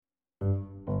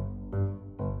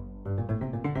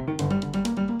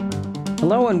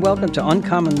Hello and welcome to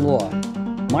Uncommon Law,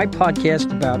 my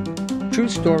podcast about true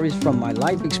stories from my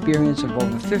life experience of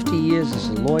over 50 years as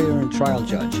a lawyer and trial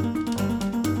judge.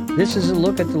 This is a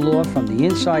look at the law from the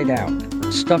inside out,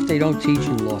 stuff they don't teach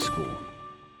in law school.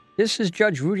 This is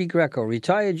Judge Rudy Greco,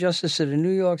 retired Justice of the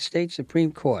New York State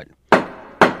Supreme Court.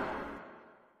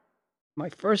 My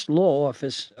first law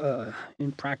office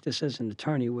in practice as an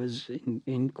attorney was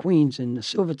in Queens in the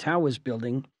Silver Towers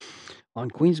building on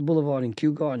Queens Boulevard in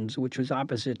Kew Gardens, which was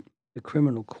opposite the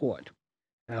criminal court.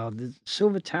 Now, the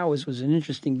Silver Towers was an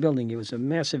interesting building. It was a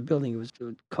massive building.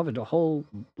 It covered the whole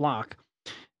block.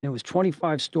 It was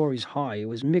 25 stories high. It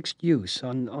was mixed use.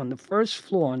 On the first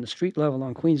floor, on the street level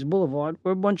on Queens Boulevard,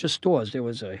 were a bunch of stores. There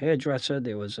was a hairdresser,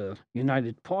 there was a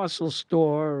United Parcel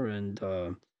store, and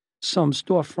some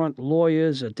storefront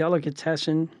lawyers, a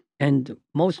delicatessen, and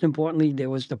most importantly, there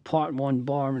was the Part 1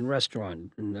 bar and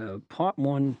restaurant. And Part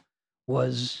 1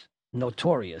 was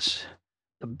notorious.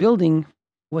 The building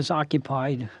was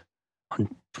occupied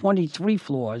on 23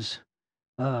 floors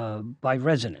by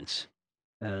residents.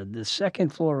 The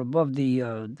second floor above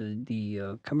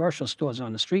the commercial stores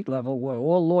on the street level were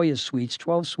all lawyers' suites,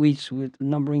 12 suites with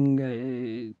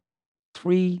numbering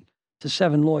 3 to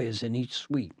 7 lawyers in each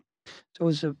suite. So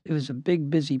it was a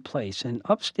big, busy place. And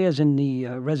upstairs in the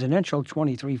residential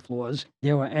 23 floors,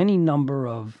 there were any number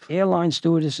of airline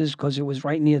stewardesses because it was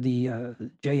right near the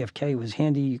JFK. It was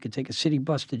handy. You could take a city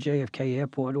bus to JFK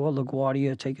Airport or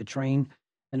LaGuardia, take a train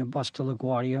and a bus to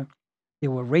LaGuardia.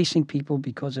 There were racing people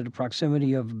because of the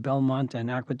proximity of Belmont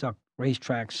and Aqueduct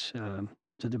racetracks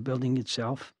to the building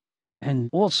itself, and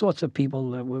all sorts of people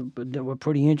that were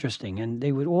pretty interesting. And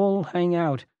they would all hang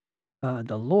out.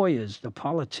 The lawyers, the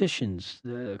politicians,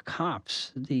 the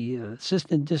cops, the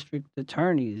assistant district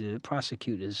attorneys, the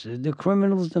prosecutors, the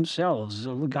criminals themselves,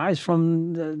 the guys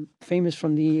famous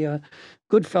from the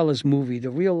Goodfellas movie,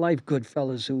 the real life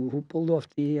Goodfellas who pulled off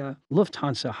the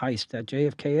Lufthansa heist at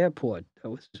JFK Airport. That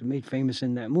was made famous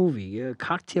in that movie.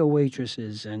 Cocktail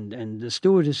waitresses and the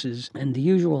stewardesses and the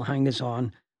usual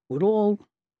hangers-on would all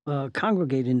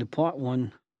congregate in the Part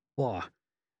 1 bar,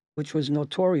 which was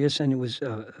notorious, and it was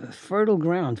fertile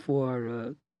ground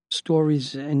for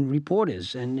stories and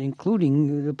reporters, and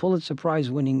including the Pulitzer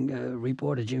Prize winning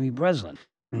reporter Jimmy Breslin.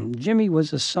 And Jimmy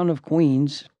was a son of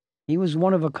Queens. He was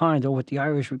one of a kind, or what the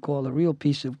Irish would call a real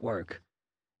piece of work.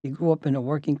 He grew up in a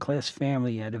working-class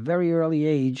family. At a very early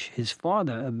age, his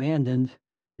father abandoned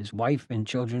his wife and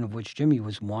children, of which Jimmy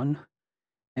was one.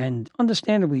 And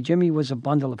understandably, Jimmy was a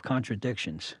bundle of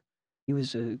contradictions. He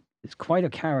was quite a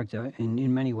character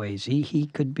in many ways. He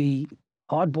could be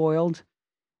hard-boiled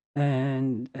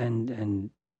and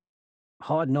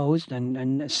hard-nosed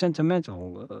and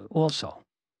sentimental also.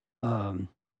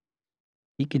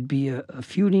 He could be a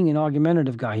feuding and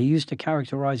argumentative guy. He used to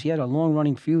characterize, he had a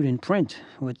long-running feud in print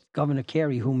with Governor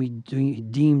Carey, whom he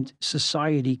deemed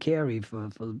Society Carey for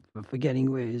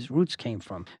forgetting where his roots came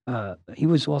from. He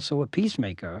was also a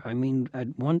peacemaker. I mean,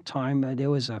 at one time,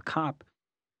 there was a cop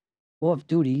off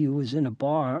duty who was in a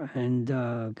bar and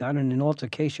got in an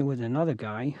altercation with another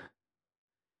guy,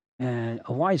 and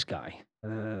a wise guy.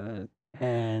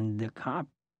 And the cop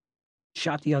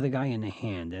shot the other guy in the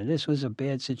hand, and this was a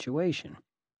bad situation.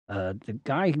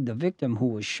 The victim who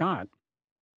was shot,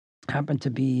 happened to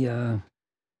be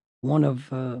one of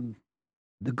the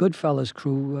Goodfellas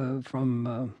crew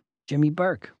from Jimmy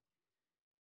Burke,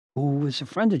 who was a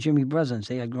friend of Jimmy Breslin's.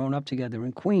 They had grown up together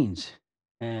in Queens.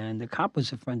 And the cop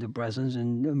was a friend of Breslin's,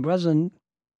 and Breslin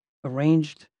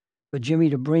arranged for Jimmy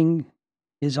to bring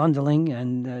his underling,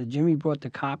 and Jimmy brought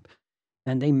the cop,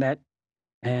 and they met,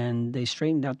 and they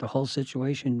straightened out the whole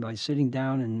situation by sitting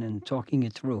down and talking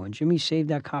it through. And Jimmy saved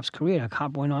that cop's career. The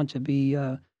cop went on to be,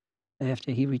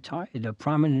 after he retired, a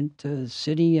prominent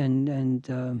city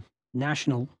and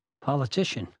national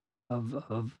politician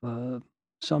of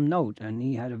some note, and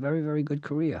he had a very, very good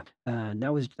career.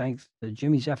 That was thanks to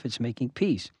Jimmy's efforts making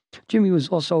peace. Jimmy was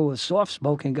also a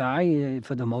soft-spoken guy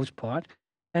for the most part,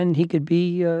 and he could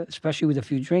be, especially with a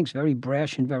few drinks, very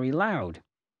brash and very loud.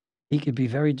 He could be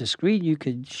very discreet. You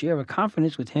could share a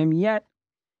confidence with him, yet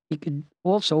he could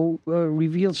also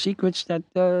reveal secrets that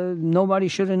nobody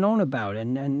should have known about,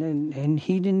 and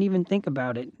he didn't even think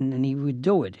about it, and he would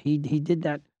do it. He did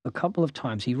that a couple of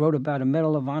times. He wrote about a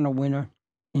Medal of Honor winner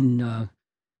in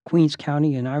Queens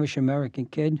County, an Irish-American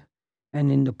kid,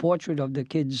 and in the portrait of the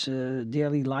kid's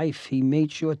daily life, he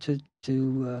made sure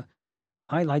to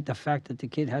highlight the fact that the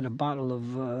kid had a bottle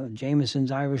of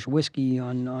Jameson's Irish whiskey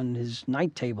on his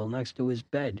night table next to his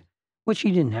bed, which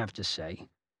he didn't have to say.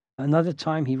 Another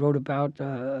time he wrote about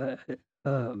a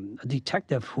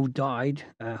detective who died,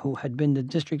 who had been the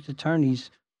district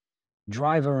attorney's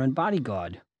driver and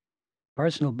bodyguard,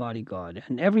 personal bodyguard.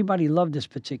 And everybody loved this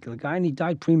particular guy, and he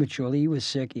died prematurely. He was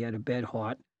sick, he had a bad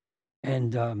heart.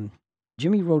 And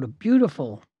Jimmy wrote a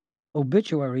beautiful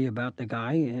obituary about the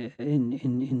guy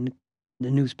in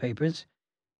the newspapers.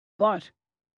 But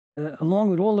along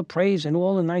with all the praise and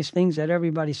all the nice things that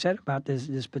everybody said about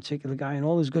this particular guy and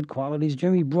all his good qualities,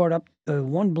 Jimmy brought up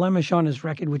one blemish on his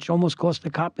record, which almost cost the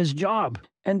cop his job.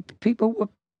 And people were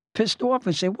pissed off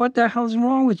and said, "What the hell's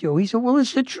wrong with you?" He said, "Well,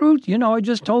 it's the truth. I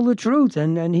just told the truth."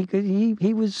 And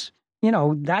he was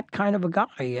that kind of a guy.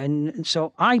 And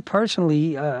so I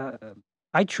personally.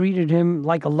 I treated him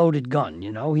like a loaded gun.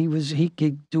 He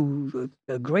could do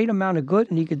a great amount of good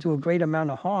and he could do a great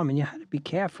amount of harm, and you had to be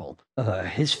careful.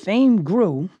 His fame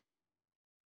grew,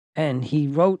 and he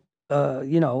wrote,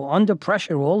 under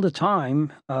pressure all the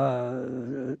time,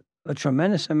 a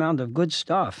tremendous amount of good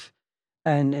stuff.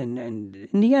 And in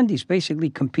the end, he's basically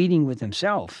competing with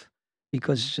himself.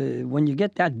 Because when you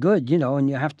get that good, and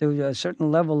you have to, a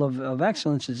certain level of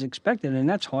excellence is expected, and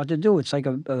that's hard to do. It's like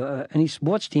any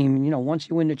sports team, once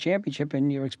you win the championship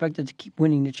and you're expected to keep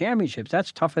winning the championships,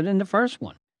 that's tougher than the first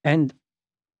one. And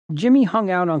Jimmy hung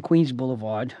out on Queens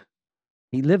Boulevard.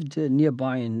 He lived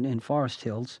nearby in Forest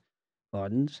Hills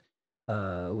Gardens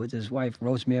with his wife,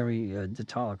 Rosemary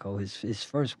DiTalico, his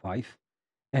first wife,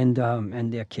 and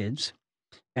their kids.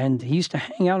 And he used to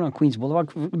hang out on Queens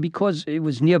Boulevard because it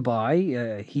was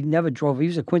nearby. He never drove. He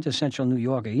was a quintessential New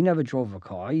Yorker. He never drove a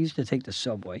car. He used to take the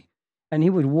subway. And he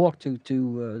would walk to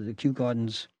the Kew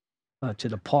Gardens, to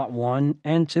the Part 1,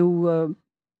 and to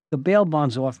the bail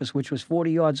bonds office, which was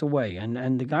 40 yards away.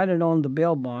 And the guy that owned the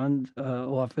bail bond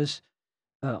office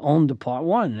owned the Part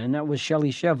 1, and that was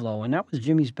Shelley Chevlow. And that was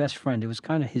Jimmy's best friend. It was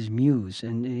kind of his muse.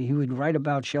 And he would write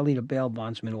about Shelley, the bail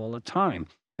bondsman, all the time.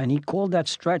 And he called that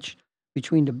stretch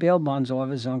between the bail bonds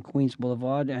office on Queens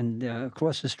Boulevard and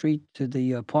across the street to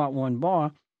the Part 1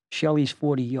 bar, Shelley's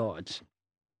 40 yards.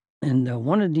 And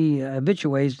one of the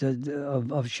habitués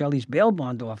of Shelley's bail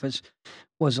bond office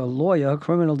was a lawyer,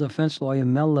 criminal defense lawyer,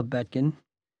 Mel Lebetkin,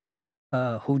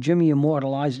 who Jimmy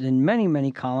immortalized in many,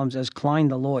 many columns as Klein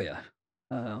the lawyer,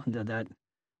 under that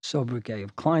sobriquet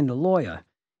of Klein the lawyer.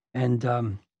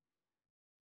 And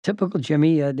typical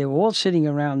Jimmy, they were all sitting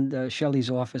around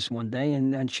Shelley's office one day,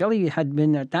 and Shelley had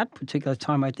been at that particular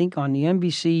time, I think, on the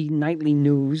NBC nightly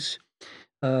news,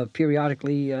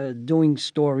 periodically doing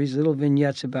stories, little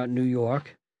vignettes about New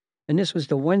York. And this was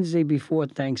the Wednesday before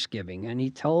Thanksgiving, and he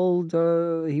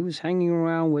he was hanging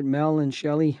around with Mel and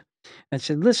Shelley and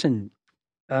said, "Listen,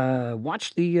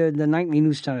 watch the nightly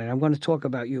news tonight. I'm going to talk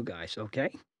about you guys,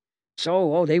 okay?"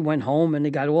 So, they went home and they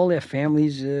got all their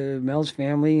families, Mel's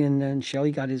family, and then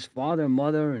Shelley got his father,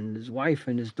 mother, and his wife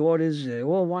and his daughters. They're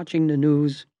all watching the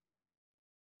news.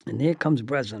 And there comes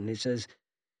Breslin. He says,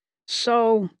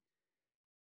 "So,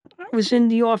 I was in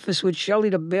the office with Shelley,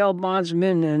 the bail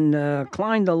bondsman, and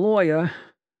Klein, the lawyer,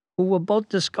 who were both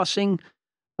discussing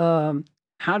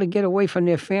how to get away from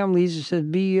their families to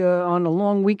be on a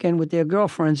long weekend with their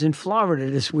girlfriends in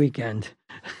Florida this weekend."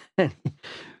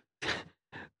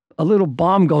 A little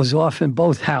bomb goes off in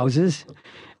both houses.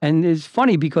 And it's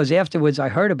funny because afterwards I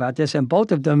heard about this, and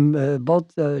both of them,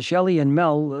 Shelley and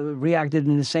Mel, reacted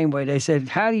in the same way. They said,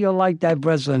 "How do you like that,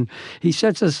 Breslin? He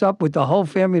sets us up with the whole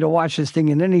family to watch this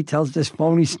thing, and then he tells this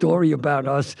phony story about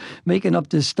us, making up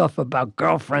this stuff about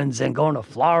girlfriends and going to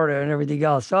Florida and everything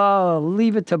else. Oh,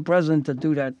 leave it to Breslin to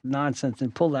do that nonsense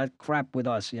and pull that crap with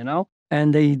us,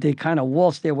 And they kind of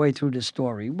waltzed their way through the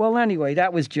story. Well, anyway,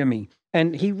 that was Jimmy.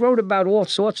 And he wrote about all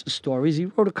sorts of stories. He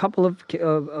wrote a couple of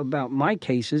about my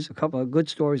cases, a couple of good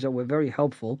stories that were very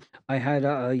helpful. I had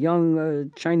a young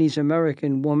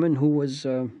Chinese-American woman who was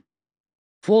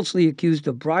falsely accused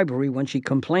of bribery when she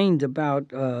complained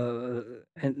about a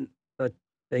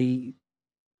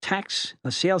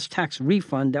sales tax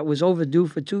refund that was overdue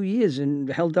for 2 years and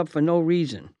held up for no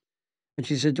reason. And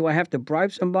she said, "Do I have to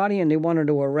bribe somebody?" And they wanted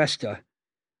to arrest her.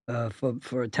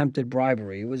 For attempted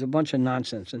bribery. It was a bunch of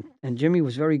nonsense. And Jimmy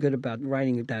was very good about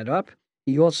writing that up.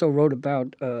 He also wrote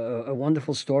about a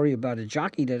wonderful story about a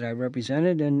jockey that I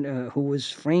represented and who was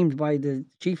framed by the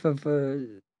chief of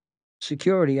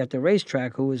security at the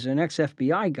racetrack, who was an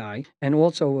ex-FBI guy and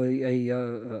also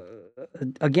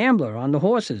a gambler on the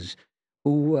horses,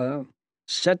 who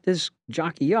set this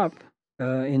jockey up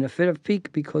in a fit of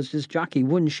pique because this jockey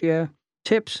wouldn't share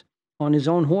tips on his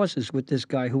own horses with this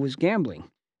guy who was gambling.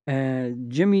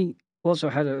 And Jimmy also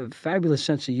had a fabulous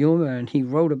sense of humor, and he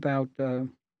wrote about the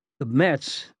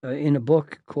Mets in a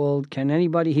book called "Can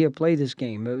Anybody Here Play This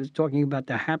Game?" It was talking about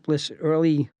the hapless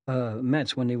early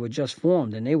Mets when they were just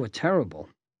formed, and they were terrible.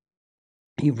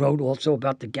 He wrote also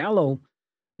about the Gallo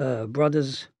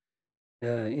brothers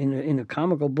in a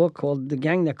comical book called The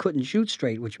Gang That Couldn't Shoot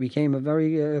Straight, which became a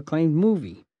very acclaimed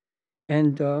movie.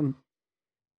 And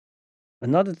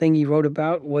another thing he wrote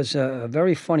about was a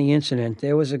very funny incident.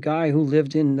 There was a guy who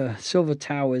lived in the Silver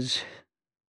Towers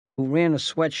who ran a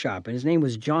sweatshop, and his name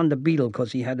was John the Beetle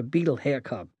because he had a beetle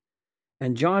haircut.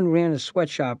 And John ran a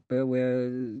sweatshop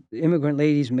where immigrant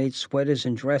ladies made sweaters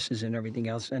and dresses and everything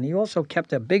else. And he also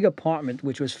kept a big apartment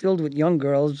which was filled with young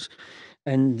girls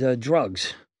and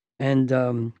drugs. And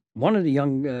one of the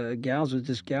young gals was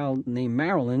this gal named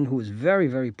Marilyn, who was very,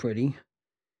 very pretty.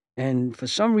 And for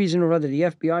some reason or other, the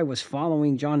FBI was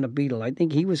following John the Beetle. I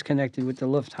think he was connected with the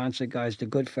Lufthansa guys, the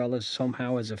Goodfellas,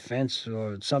 somehow as a fence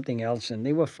or something else. And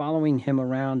they were following him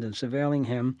around and surveilling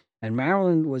him. And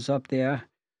Marilyn was up there.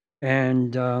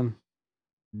 And the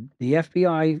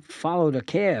FBI followed a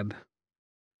cab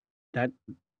that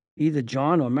either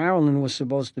John or Marilyn was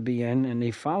supposed to be in. And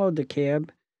they followed the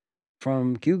cab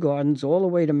from Kew Gardens all the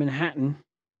way to Manhattan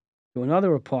to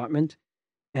another apartment.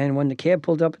 And when the cab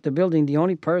pulled up at the building, the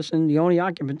only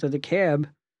occupant of the cab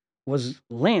was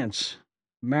Lance,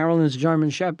 Marilyn's German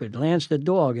Shepherd, Lance the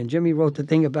dog. And Jimmy wrote the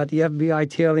thing about the FBI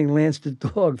tailing Lance the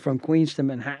dog from Queens to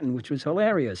Manhattan, which was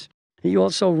hilarious. He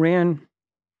also ran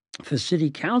for city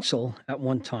council at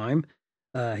one time.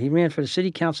 He ran for the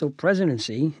city council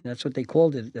presidency. That's what they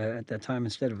called it at that time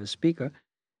instead of a speaker.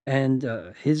 And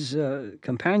his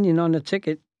companion on the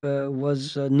ticket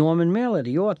was Norman Mailer,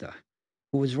 the author,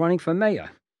 who was running for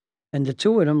mayor. And the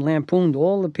two of them lampooned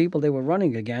all the people they were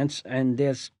running against, and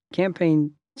their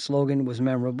campaign slogan was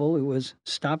memorable. It was,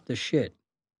 "Stop the shit."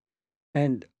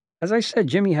 And as I said,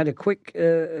 Jimmy had a quick,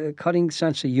 cutting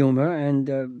sense of humor,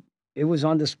 and it was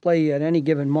on display at any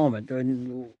given moment.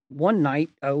 And one night,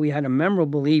 we had a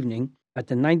memorable evening at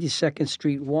the 92nd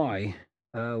Street Y,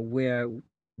 where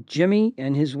Jimmy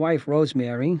and his wife,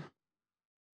 Rosemary,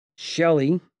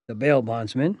 Shelley, the bail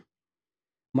bondsman,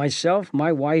 myself,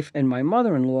 my wife, and my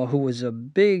mother-in-law, who was a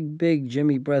big, big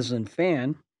Jimmy Breslin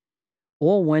fan,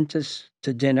 all went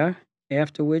to dinner,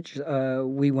 after which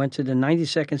we went to the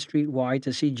 92nd Street Y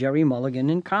to see Jerry Mulligan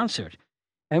in concert.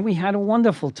 And we had a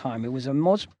wonderful time. It was a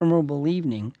most memorable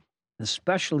evening,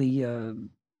 especially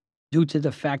due to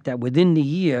the fact that within the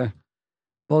year,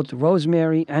 both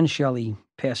Rosemary and Shelley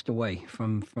passed away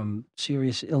from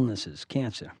serious illnesses,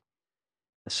 cancer.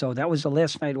 So that was the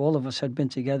last night all of us had been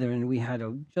together, and we had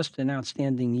just an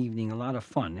outstanding evening, a lot of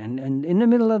fun. And in the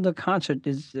middle of the concert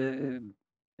is an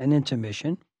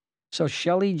intermission. So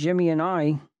Shelley, Jimmy, and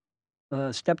I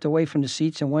stepped away from the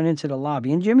seats and went into the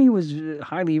lobby. And Jimmy was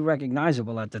highly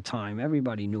recognizable at the time.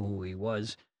 Everybody knew who he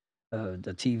was,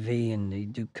 the TV, and they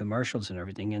do commercials and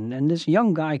everything. And this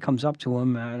young guy comes up to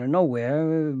him out of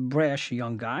nowhere, a brash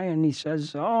young guy, and he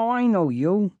says, "Oh, I know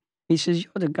you." He says,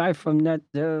 "You're the guy from that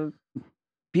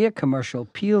beer commercial,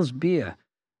 Peel's Beer.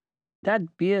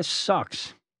 That beer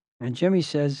sucks." And Jimmy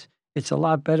says, "It's a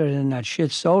lot better than that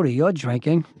shit soda you're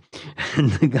drinking."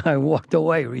 And the guy walked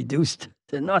away, reduced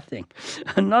to nothing.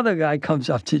 Another guy comes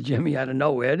up to Jimmy out of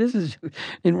nowhere. This is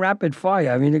in rapid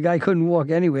fire. I mean, the guy couldn't walk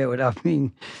anywhere without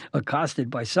being accosted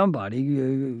by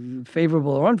somebody,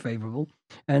 favorable or unfavorable.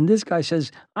 And this guy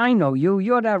says, "I know you.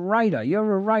 You're that writer.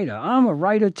 You're a writer. I'm a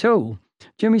writer too."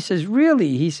 Jimmy says,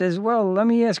 "Really?" He says, "Well, let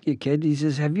me ask you, kid." He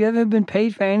says, "Have you ever been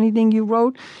paid for anything you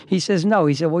wrote?" He says, "No."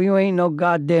 He said, "Well, you ain't no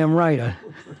goddamn writer."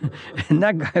 And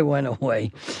that guy went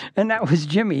away. And that was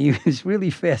Jimmy. He was really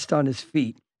fast on his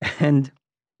feet. And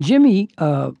Jimmy,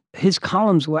 his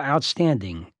columns were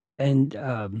outstanding.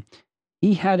 And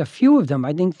he had a few of them,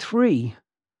 I think 3,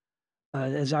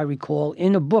 as I recall,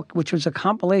 in a book, which was a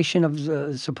compilation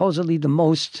of supposedly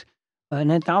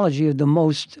an anthology of the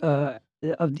most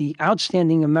of the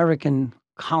outstanding American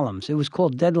columns. It was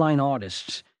called Deadline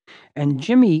Artists. And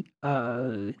Jimmy,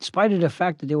 in spite of the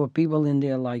fact that there were people in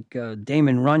there like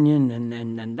Damon Runyon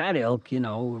and that ilk,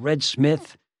 Red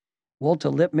Smith, Walter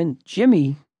Lippmann,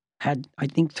 Jimmy had, I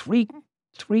think, three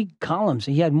columns.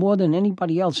 He had more than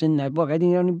anybody else in that book. I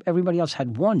think everybody else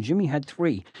had 1. Jimmy had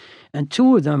 3. And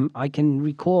 2 of them I can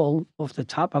recall off the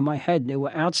top of my head. They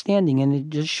were outstanding, and it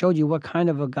just showed you what kind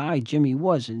of a guy Jimmy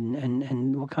was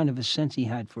and what kind of a sense he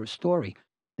had for a story.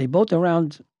 They both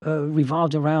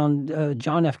revolved around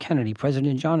John F. Kennedy,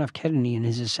 President John F. Kennedy, and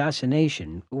his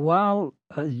assassination. While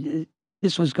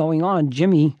this was going on,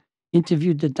 Jimmy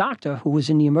interviewed the doctor who was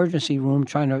in the emergency room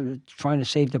trying to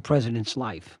save the president's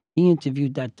life. He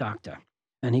interviewed that doctor,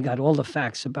 and he got all the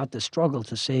facts about the struggle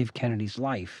to save Kennedy's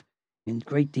life in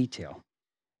great detail.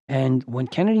 And when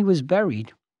Kennedy was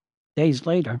buried, days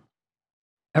later,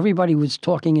 everybody was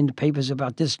talking in the papers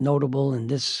about this notable and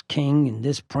this king and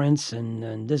this prince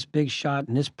and this big shot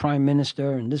and this prime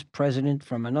minister and this president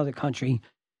from another country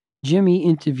Jimmy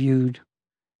interviewed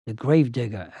the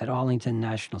gravedigger at Arlington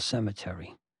National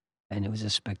Cemetery, and it was a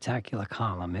spectacular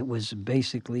column. It was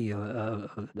basically a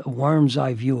worm's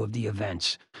eye view of the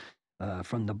events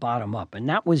from the bottom up, and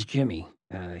that was Jimmy.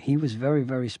 He was very,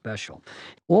 very special.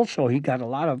 Also, he got a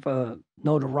lot of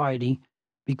notoriety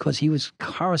because he was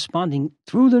corresponding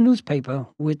through the newspaper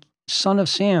with Son of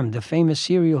Sam, the famous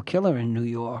serial killer in New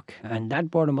York, and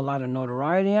that brought him a lot of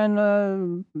notoriety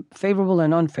and favorable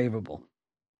and unfavorable.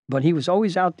 But he was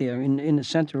always out there in the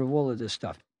center of all of this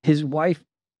stuff. His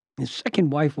second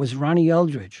wife was Ronnie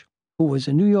Eldridge, who was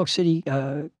a New York City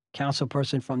council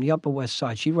person from the Upper West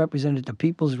Side. She represented the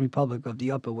People's Republic of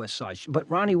the Upper West Side. But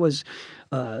Ronnie was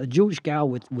a Jewish gal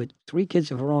with 3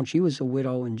 kids of her own. She was a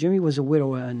widow, and Jimmy was a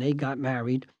widower, and they got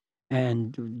married.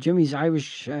 And Jimmy's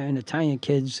Irish and Italian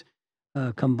kids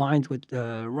combined with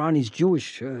Ronnie's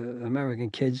Jewish American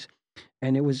kids.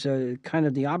 And it was kind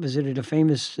of the opposite of the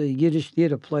famous Yiddish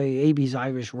theater play, Abe's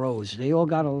Irish Rose. They all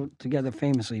got together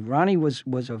famously. Ronnie was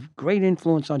a great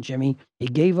influence on Jimmy. He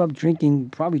gave up drinking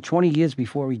probably 20 years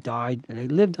before he died. And they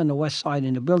lived on the west side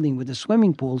in a building with a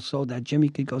swimming pool so that Jimmy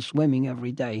could go swimming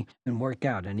every day and work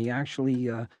out. And he actually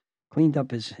cleaned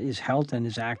up his health and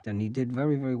his act, and he did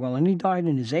very, very well. And he died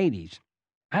in his 80s.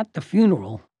 At the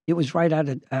funeral, it was right out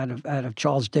of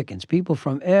Charles Dickens. People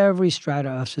from every strata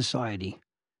of society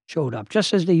showed up,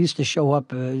 just as they used to show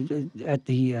up at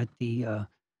the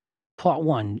part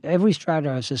one. Every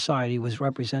strata of society was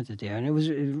represented there, and it was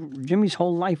Jimmy's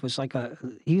whole life was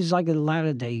he was like a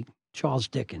latter day Charles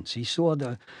Dickens. He saw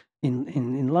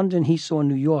in London, he saw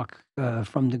New York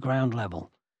from the ground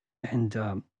level, and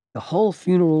the whole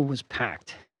funeral was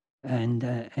packed,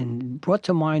 and brought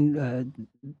to mind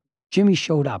Jimmy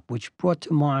showed up, which brought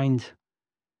to mind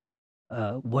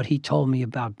what he told me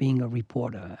about being a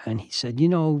reporter. And he said,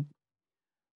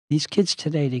 these kids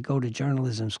today, they go to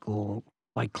journalism school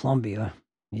like Columbia,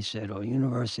 he said, or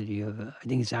University of, I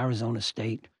think it's Arizona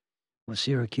State or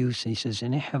Syracuse. He says,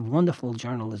 and they have wonderful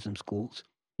journalism schools.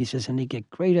 He says, and they get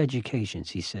great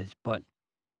educations. He says, but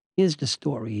here's the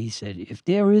story. He said, if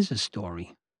there is a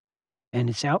story, and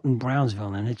it's out in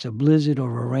Brownsville, and it's a blizzard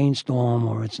or a rainstorm,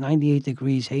 or it's 98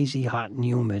 degrees, hazy, hot, and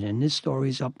humid, and this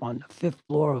story's up on the 5th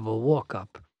floor of a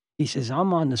walk-up. He says,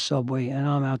 I'm on the subway, and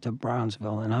I'm out to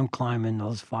Brownsville, and I'm climbing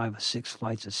those 5 or 6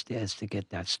 flights of stairs to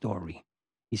get that story.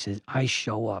 He says, I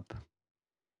show up.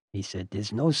 He said,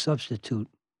 there's no substitute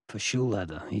for shoe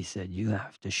leather. He said, you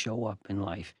have to show up in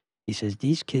life. He says,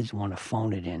 these kids want to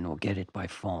phone it in or get it by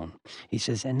phone. He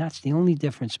says, and that's the only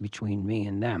difference between me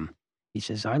and them. He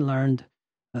says, I learned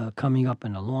coming up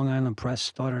in the Long Island Press,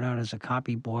 started out as a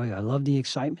copy boy. I loved the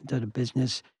excitement of the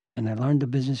business, and I learned the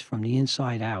business from the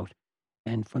inside out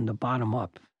and from the bottom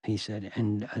up, he said.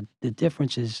 And the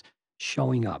difference is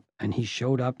showing up. And he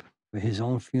showed up for his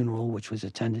own funeral, which was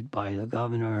attended by the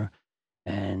governor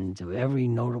and every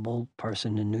notable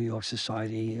person in New York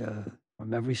society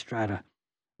from every strata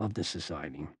of the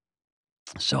society.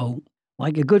 So,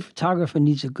 like a good photographer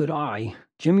needs a good eye,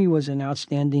 Jimmy was an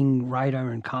outstanding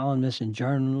writer and columnist and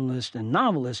journalist and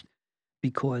novelist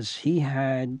because he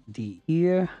had the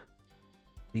ear,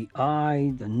 the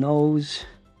eye, the nose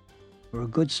for a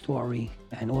good story,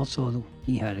 and also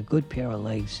he had a good pair of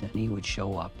legs and he would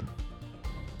show up.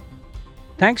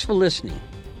 Thanks for listening.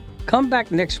 Come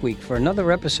back next week for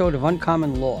another episode of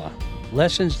Uncommon Law,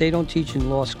 lessons they don't teach in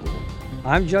law school.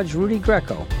 I'm Judge Rudy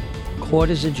Greco. Court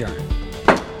is adjourned.